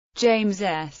James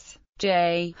S.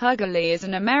 J. Huguley is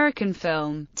an American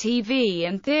film, TV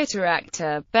and theater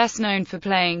actor, best known for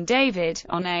playing David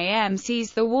on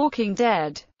AMC's The Walking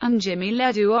Dead, and Jimmy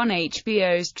Ledoux on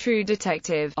HBO's True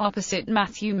Detective, opposite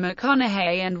Matthew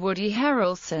McConaughey and Woody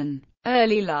Harrelson.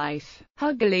 Early life.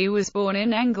 Huguley was born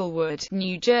in Englewood,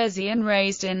 New Jersey and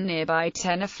raised in nearby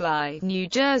Tenafly, New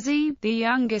Jersey, the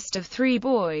youngest of three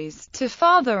boys, to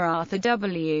father Arthur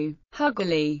W.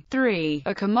 Huguley, III,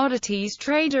 a commodities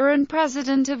trader and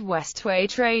president of Westway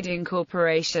Trading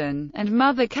Corporation, and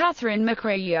mother Catherine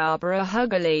McRae Yarborough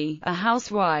Huguley, a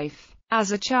housewife.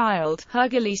 As a child,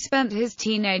 Huguley spent his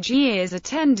teenage years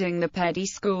attending the Peddie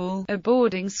School, a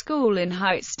boarding school in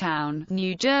Hightstown,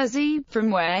 New Jersey, from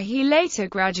where he later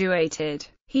graduated.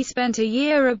 He spent a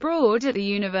year abroad at the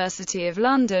University of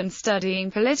London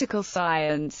studying political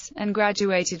science, and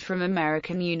graduated from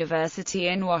American University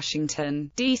in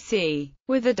Washington, D.C.,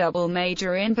 with a double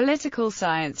major in political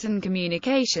science and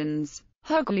communications.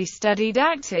 Huguley studied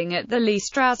acting at the Lee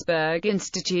Strasberg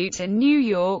Institute in New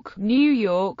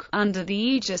York, under the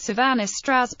aegis of Anna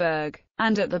Strasberg,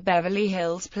 and at the Beverly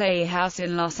Hills Playhouse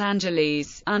in Los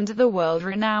Angeles, under the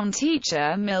world-renowned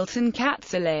teacher Milton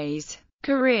Katzelay's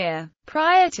career.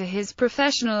 Prior to his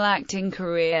professional acting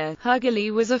career,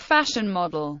 Huguley was a fashion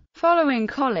model. Following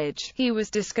college, he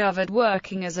was discovered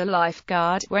working as a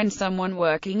lifeguard, when someone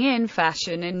working in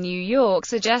fashion in New York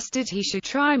suggested he should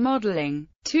try modeling.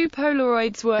 2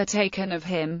 Polaroids were taken of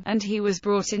him, and he was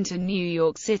brought into New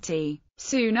York City.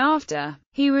 Soon after,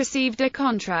 he received a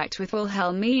contract with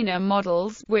Wilhelmina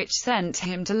Models, which sent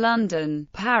him to London,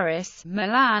 Paris,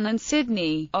 Milan and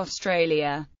Sydney,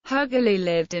 Australia. Huguley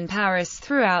lived in Paris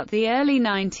throughout the early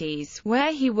 90s,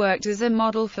 where he worked as a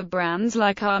model for brands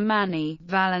like Armani,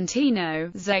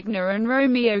 Valentino, Zegna and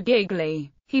Romeo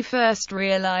Gigli. He first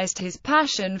realized his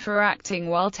passion for acting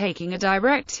while taking a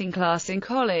directing class in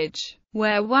college,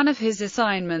 where one of his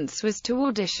assignments was to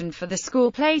audition for the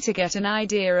school play to get an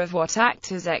idea of what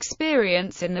actors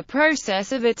experience in the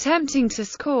process of attempting to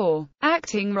score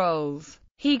acting roles.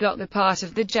 He got the part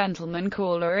of the gentleman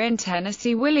caller in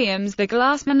Tennessee Williams' The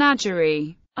Glass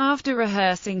Menagerie. After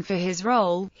rehearsing for his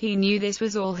role, he knew this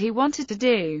was all he wanted to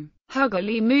do.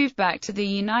 Huguley moved back to the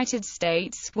United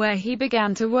States, where he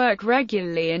began to work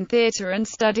regularly in theater and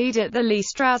studied at the Lee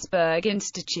Strasberg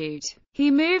Institute.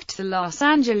 He moved to Los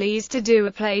Angeles to do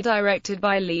a play directed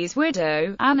by Lee's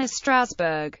widow, Anna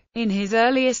Strasberg. In his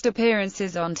earliest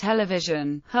appearances on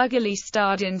television, Huguley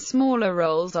starred in smaller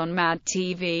roles on Mad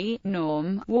TV,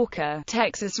 Norm, Walker,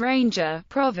 Texas Ranger,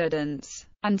 Providence,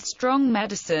 and Strong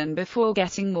Medicine before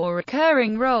getting more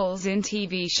recurring roles in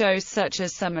TV shows such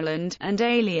as Summerland and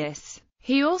Alias.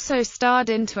 He also starred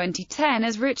in 2010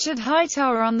 as Richard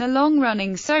Hightower on the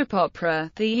long-running soap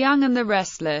opera, The Young and the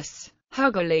Restless.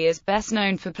 Huguley is best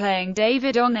known for playing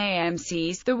David on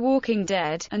AMC's The Walking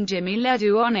Dead, and Jimmy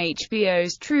Ledoux on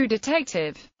HBO's True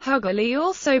Detective. Huguley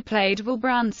also played Will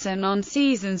Branson on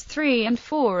seasons 3 and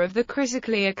 4 of the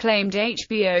critically acclaimed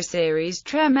HBO series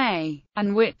Treme,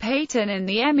 and Whit Payton in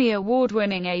the Emmy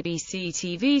Award-winning ABC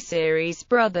TV series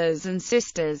Brothers and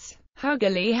Sisters.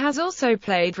 Huguley has also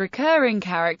played recurring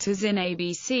characters in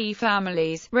ABC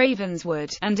Family's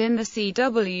Ravenswood, and in the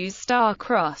CW's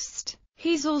Star-Crossed.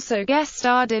 He's also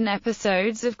guest-starred in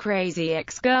episodes of Crazy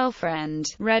Ex-Girlfriend,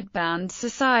 Red Band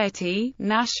Society,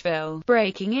 Nashville,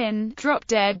 Breaking In, Drop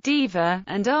Dead Diva,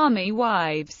 and Army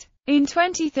Wives. In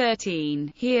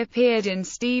 2013, he appeared in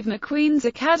Steve McQueen's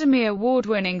Academy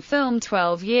Award-winning film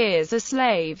 12 Years a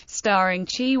Slave, starring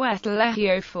Chiwetel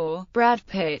Ejiofor, Brad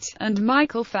Pitt, and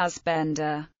Michael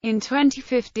Fassbender. In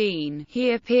 2015,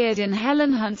 he appeared in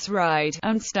Helen Hunt's Ride,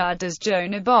 and starred as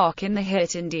Jonah Bach in the hit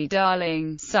indie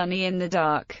darling, Sunny in the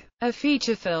Dark, a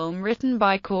feature film written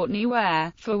by Courtney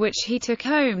Ware, for which he took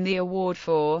home the award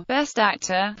for Best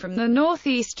Actor from the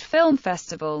Northeast Film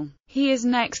Festival. He is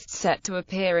next set to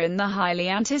appear in the highly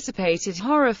anticipated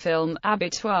horror film,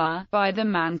 Abattoir, by the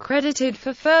man credited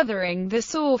for furthering the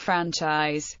Saw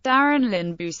franchise, Darren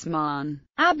Lynn Bousman.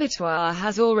 Abattoir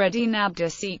has already nabbed a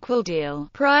sequel deal,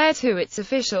 prior to its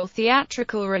official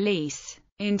theatrical release.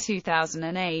 In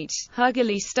 2008,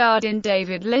 Huguley starred in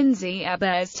David Lindsay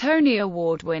Abair's Tony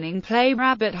Award-winning play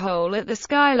Rabbit Hole at the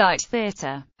Skylight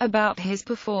Theatre. About his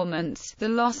performance, the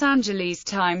Los Angeles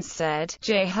Times said,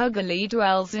 J. Huguley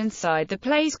dwells inside the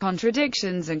play's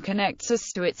contradictions and connects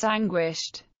us to its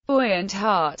anguished, buoyant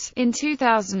heart. In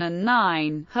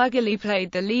 2009, Huguley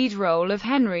played the lead role of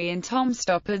Henry in Tom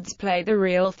Stoppard's play The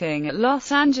Real Thing at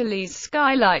Los Angeles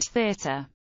Skylight Theatre.